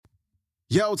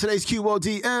Yo, today's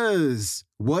QOD is,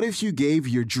 what if you gave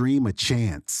your dream a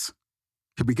chance?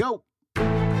 Here we go.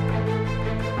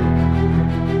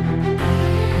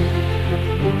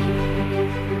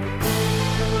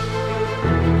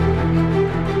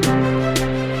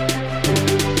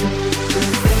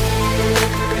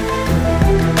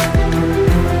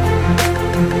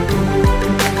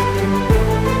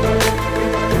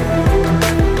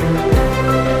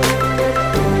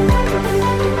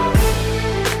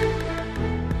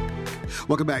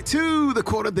 Welcome back to the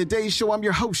Quote of the Day Show. I'm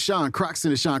your host, Sean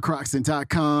Croxton of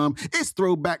SeanCroxton.com. It's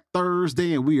Throwback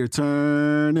Thursday, and we are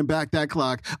turning back that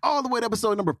clock all the way to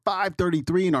episode number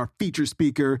 533 and our featured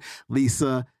speaker,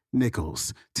 Lisa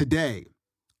Nichols. Today,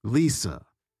 Lisa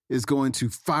is going to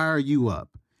fire you up,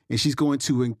 and she's going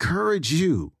to encourage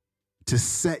you to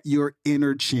set your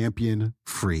inner champion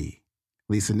free.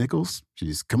 Lisa Nichols,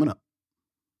 she's coming up.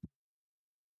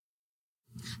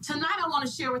 Tonight, I want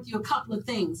to share with you a couple of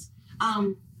things.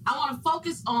 I want to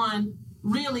focus on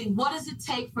really what does it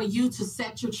take for you to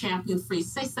set your champion free.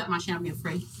 Say, set my champion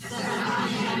free. Set my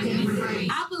champion free.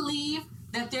 I believe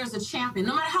that there's a champion.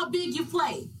 No matter how big you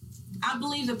play, I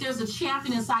believe that there's a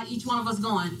champion inside each one of us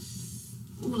going,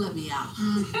 ooh, let me out.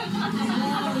 Ooh, let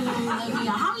me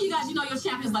out. How many of you guys, you know your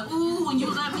champion's like, ooh, when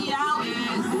you let me out.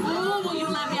 Ooh, when you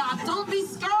let me out. Don't be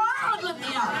scared. Let me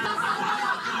out.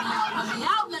 Let me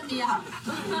out. Let me out.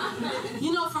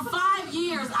 You know, for 5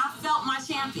 years, I felt my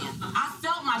champion. I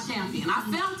felt my champion. I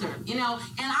felt her, you know,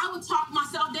 and I would talk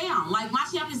myself down. Like, my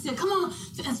champion said, come on,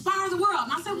 inspire the world.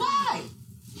 And I said, why?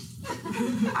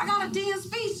 I got a D in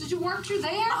speech. Did you work through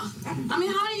there? I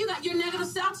mean, how many of you got your negative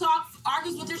self-talk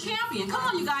argues with your champion? Come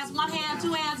on, you guys. One hand,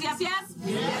 two hands. Yes, yes?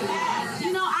 Yes.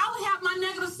 You know, I would have my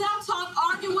negative self-talk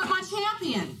arguing with my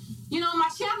champion. You know, my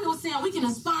champion was saying, we can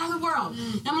inspire the world.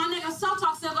 And my negative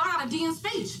self-talk said, well, I got a D in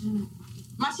speech.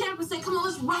 My champion said, come on,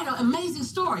 let's write an amazing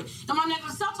story. And my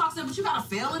negative self-talk said, but you got to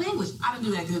fail in English. I didn't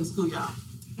do that good in school, y'all.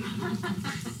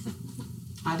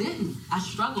 I didn't. I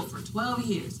struggled for 12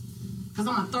 years. Because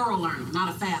I'm a thorough learner, not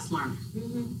a fast learner.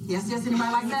 Yes, yes,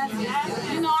 anybody like that?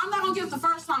 Yes. You know, I'm not going to get it the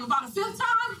first time. About the 5th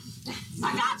time,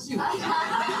 I got you.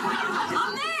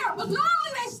 I'm there. But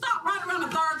normally they stop right around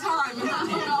the 3rd time. You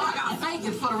know, I got to fake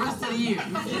it for the rest of the year.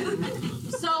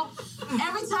 So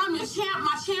every time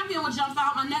my champion would jump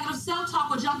out, my negative self-talk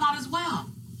would jump out as well.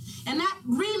 And that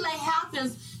relay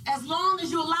happens as long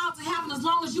as you allow it to happen, as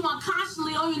long as you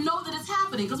unconsciously don't even know that it's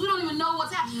happening. Because we don't even know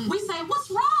what's happening. We say, what's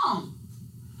wrong?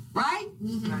 Right?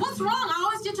 Mm-hmm. What's wrong? I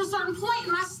always get to a certain point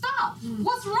and I stop. Mm-hmm.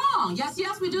 What's wrong? Yes,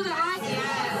 yes, we do that, right?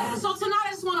 Yes. So tonight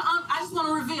I just want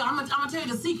to reveal. I'm gonna tell you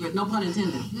the secret. No pun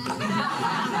intended.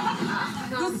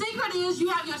 The secret is you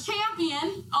have your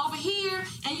champion over here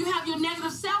and you have your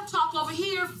negative self-talk over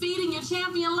here feeding your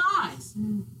champion lies.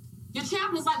 Mm-hmm. Your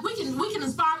champion is like, we can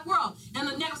inspire the world, and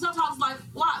the negative self-talk is like,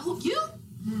 why? Who you?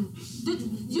 Mm-hmm. Did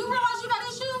you realize you got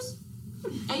issues?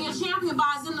 And your champion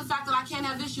buys in the fact that I can't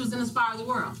have issues and inspire the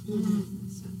world.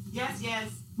 Mm-hmm. Yes,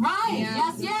 yes. Right. Yeah.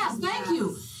 Yes, yes. Thank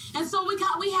you. And so we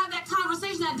have that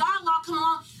conversation, that dialogue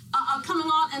coming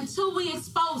on until we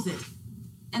expose it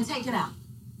and take it out.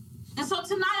 And so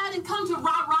tonight I didn't come to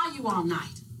rah-rah you all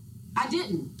night. I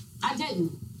didn't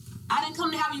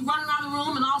come to have you running around the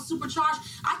room and all supercharged.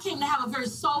 I came to have a very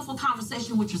soulful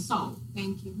conversation with your soul.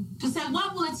 Thank you. To say,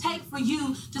 what will it take for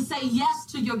you to say yes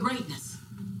to your greatness?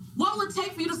 What will it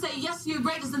take for you to say yes to your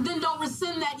greatness and then don't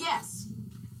rescind that yes?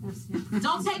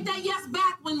 Don't take that yes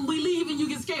back when we leave and you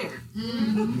get scared.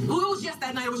 Mm-hmm. Ooh, it was just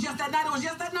that night. It was just that night. It was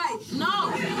just that night. No.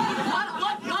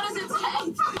 What does it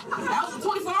take? That was a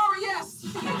 24-hour yes.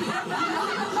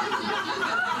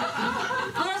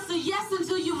 Or it's a yes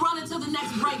until you run into the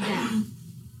next breakdown.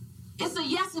 It's a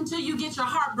yes until you get your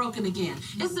heart broken again.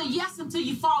 It's a yes until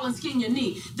you fall and skin your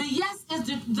knee. The yes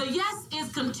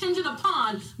is contingent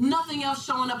upon nothing else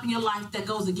showing up in your life that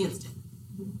goes against it.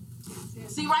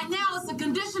 See, right now it's a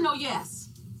conditional yes.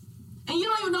 And you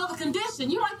don't even know the condition.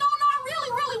 You're like, no, I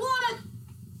really want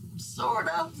it. Sort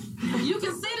of. You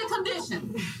can see the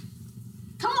condition.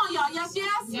 Come on, y'all. Yes,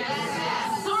 yes?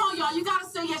 Yes. Come on, y'all. You got to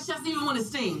say yes even when it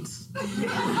stings. You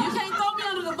can't throw me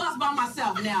under the bus by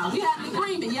myself now. We had an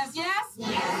agreement. Yes, yes?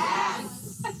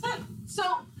 Yes. So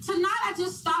tonight I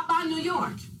just stopped by New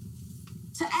York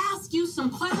to ask you some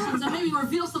questions and maybe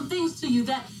reveal some things to you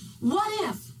that what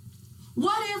if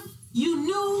you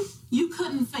knew you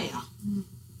couldn't fail?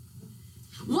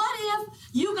 What if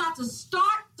you got to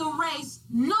start the race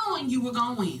knowing you were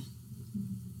going to win?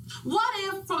 What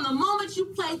if from the moment you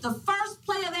played the first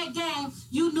play of that game,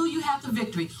 you knew you had the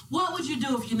victory? What would you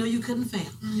do if you knew you couldn't fail?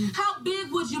 Mm-hmm. How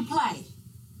big would you play?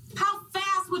 How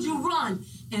fast would you run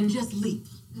and just leap?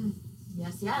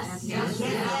 Yes, yes. Yes,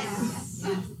 yes.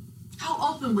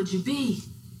 How open would you be?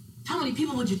 How many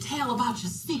people would you tell about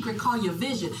your secret called your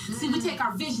vision? See, we take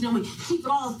our vision and we keep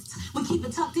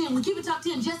it tucked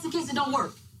in just in case it don't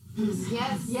work.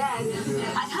 Yes.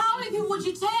 Like, how many people would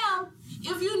you tell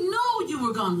if you knew you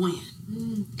were going to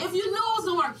win? If you knew it was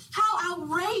going to work, how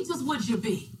outrageous would you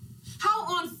be? How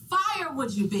on fire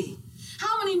would you be?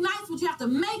 How many nights would you have to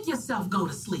make yourself go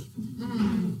to sleep?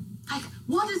 Like,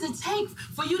 what does it take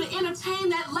for you to entertain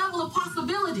that level of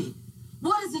possibility?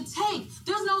 What does it take?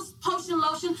 There's no potion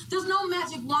lotion. There's no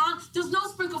magic wand. There's no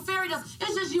sprinkle fairy dust.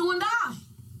 It's just you and I.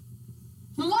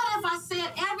 What if I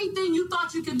said everything you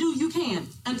thought you could do, you can,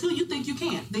 until you think you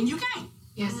can't? Then you can't.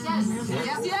 Yes.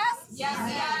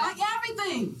 Like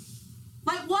everything.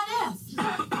 Like, what if?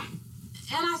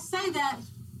 And I say that,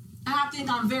 and I think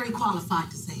I'm very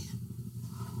qualified to say it.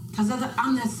 Because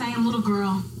I'm that same little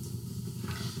girl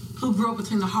who grew up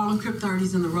between the Harlem Crip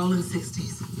 30s and the Rolling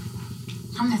 60s.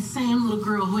 I'm that same little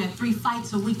girl who had 3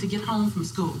 fights a week to get home from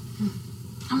school.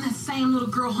 I'm that same little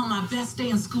girl who on my best day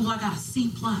in school I got a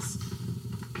C+.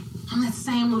 I'm that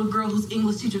same little girl whose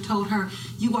English teacher told her,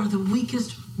 "You are the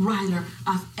weakest writer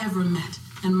I've ever met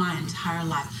in my entire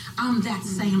life." I'm that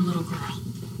same little girl.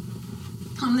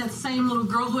 I'm that same little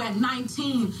girl who at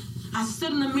 19, I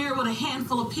stood in the mirror with a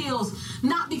handful of pills,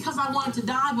 not because I wanted to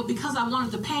die, but because I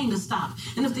wanted the pain to stop.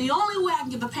 And if the only way I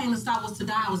could get the pain to stop was to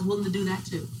die, I was willing to do that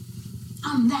too.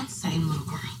 I'm that same little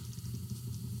girl.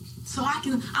 So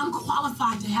I'm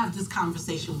qualified to have this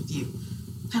conversation with you.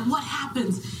 And what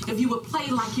happens if you would play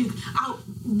like you out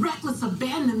reckless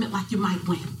abandonment like you might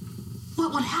win?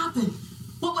 What would happen?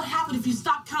 What would happen if you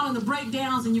stopped counting the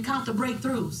breakdowns and you count the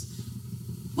breakthroughs?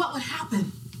 What would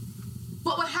happen?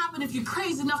 What would happen if you're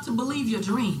crazy enough to believe your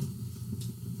dream?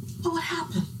 What would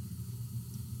happen?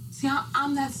 See,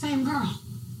 I'm that same girl.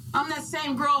 I'm that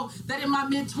same girl that in my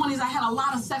mid-20s I had a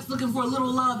lot of sex looking for a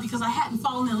little love because I hadn't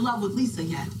fallen in love with Lisa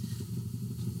yet.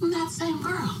 I'm that same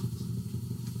girl.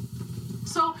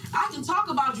 So I can talk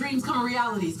about dreams coming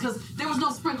realities because there was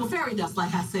no sprinkle fairy dust,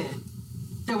 like I said.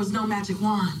 There was no magic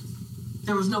wand.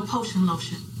 There was no potion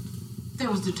lotion. There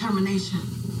was determination.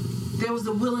 There was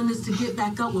the willingness to get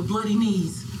back up with bloody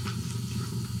knees.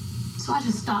 So I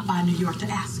just stopped by New York to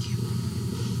ask you,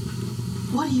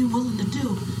 what are you willing to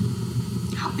do?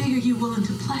 How big are you willing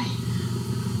to play?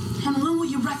 And when will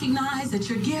you recognize that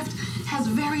your gift has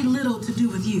very little to do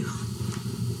with you?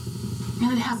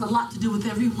 And it has a lot to do with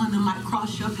everyone that might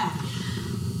cross your path,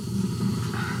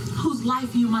 whose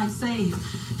life you might save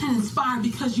and inspire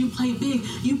because you played big.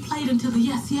 You played into the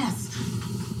yes.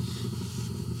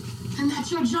 And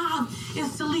that your job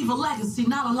is to leave a legacy,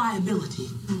 not a liability.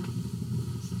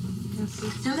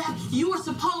 And that you are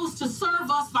supposed to serve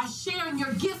us by sharing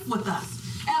your gift with us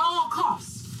at all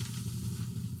costs.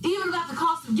 Even at the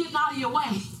cost of getting out of your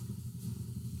way.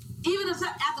 Even if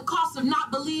at the cost of not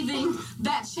believing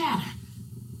that chatter.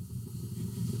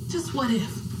 Just what if?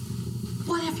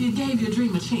 What if you gave your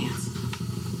dream a chance?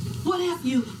 What if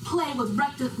you played with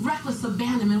reckless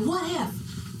abandonment? What if?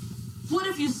 What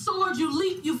if you soared, you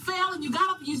leaped, you fell, and you got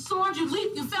up, and you soared, you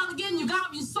leaped, you fell again, you got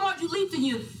up, you soared, you leaped, and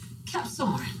you kept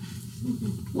soaring?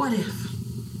 What if?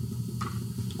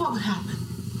 What would happen?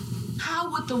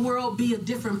 How would the world be a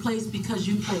different place because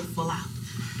you played full out?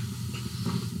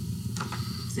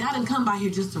 See, I didn't come by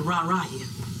here just to rah-rah you.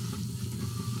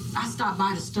 I stopped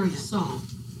by to stir your soul.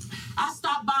 I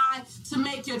stopped by to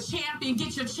make your champion,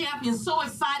 get your champion so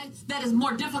excited that it's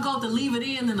more difficult to leave it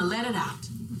in than to let it out.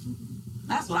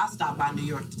 That's what I stopped by New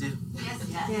York to do.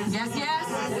 Yes.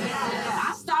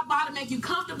 I stopped by to make you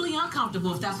comfortably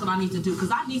uncomfortable if that's what I need to do,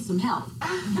 because I need some help.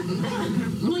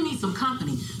 We need some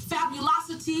company.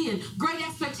 Fabulosity and great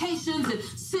expectations and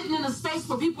sitting in a space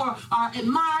where people are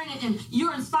admiring it and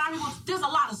you're inspiring people. There's a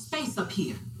lot of space up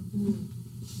here.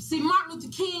 See, Martin Luther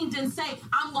King didn't say,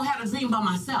 I'm going to have a dream by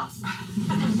myself.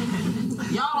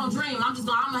 Y'all don't dream. I'm going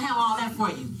to handle all that for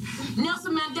you.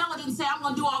 Nelson Mandela didn't say, I'm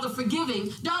going to do all the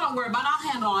forgiving. Y'all don't worry about it. I'll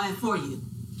handle all that for you.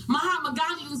 Mahatma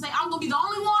Gandhi didn't say, I'm going to be the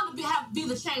only one to be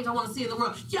the change I want to see in the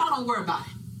world. Y'all don't worry about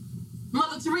it.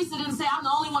 Mother Teresa didn't say, I'm the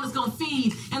only one that's going to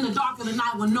feed in the dark of the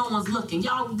night when no one's looking.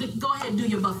 Y'all go ahead and do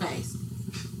your buffets.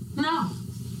 No.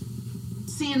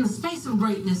 See, in the space of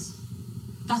greatness,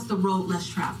 that's the road less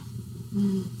traveled.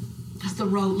 That's the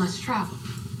road less traveled.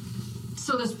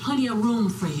 So there's plenty of room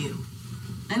for you.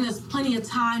 And there's plenty of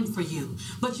time for you.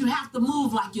 But you have to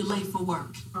move like you're late for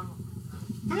work.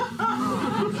 There's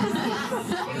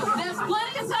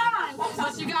plenty of time,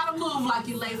 but you got to move like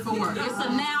you're late for work. It's a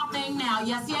now thing now.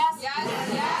 Yes. See,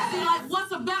 like,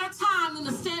 what's a better time than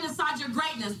to stand inside your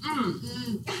greatness?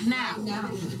 Now.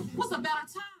 What's a better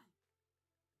time?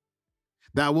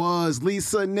 That was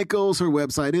Lisa Nichols. Her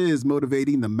website is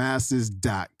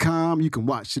motivatingthemasses.com. You can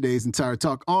watch today's entire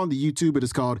talk on the YouTube. It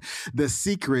is called The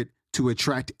Secret to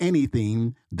Attract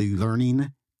Anything, the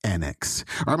Learning Annex.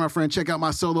 All right, my friend, check out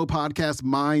my solo podcast,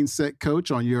 Mindset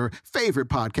Coach, on your favorite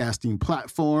podcasting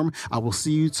platform. I will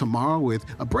see you tomorrow with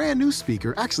a brand new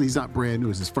speaker. Actually, he's not brand new.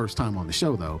 It's his first time on the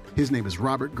show, though. His name is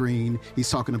Robert Greene. He's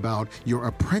talking about your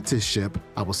apprenticeship.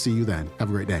 I will see you then. Have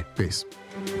a great day. Peace.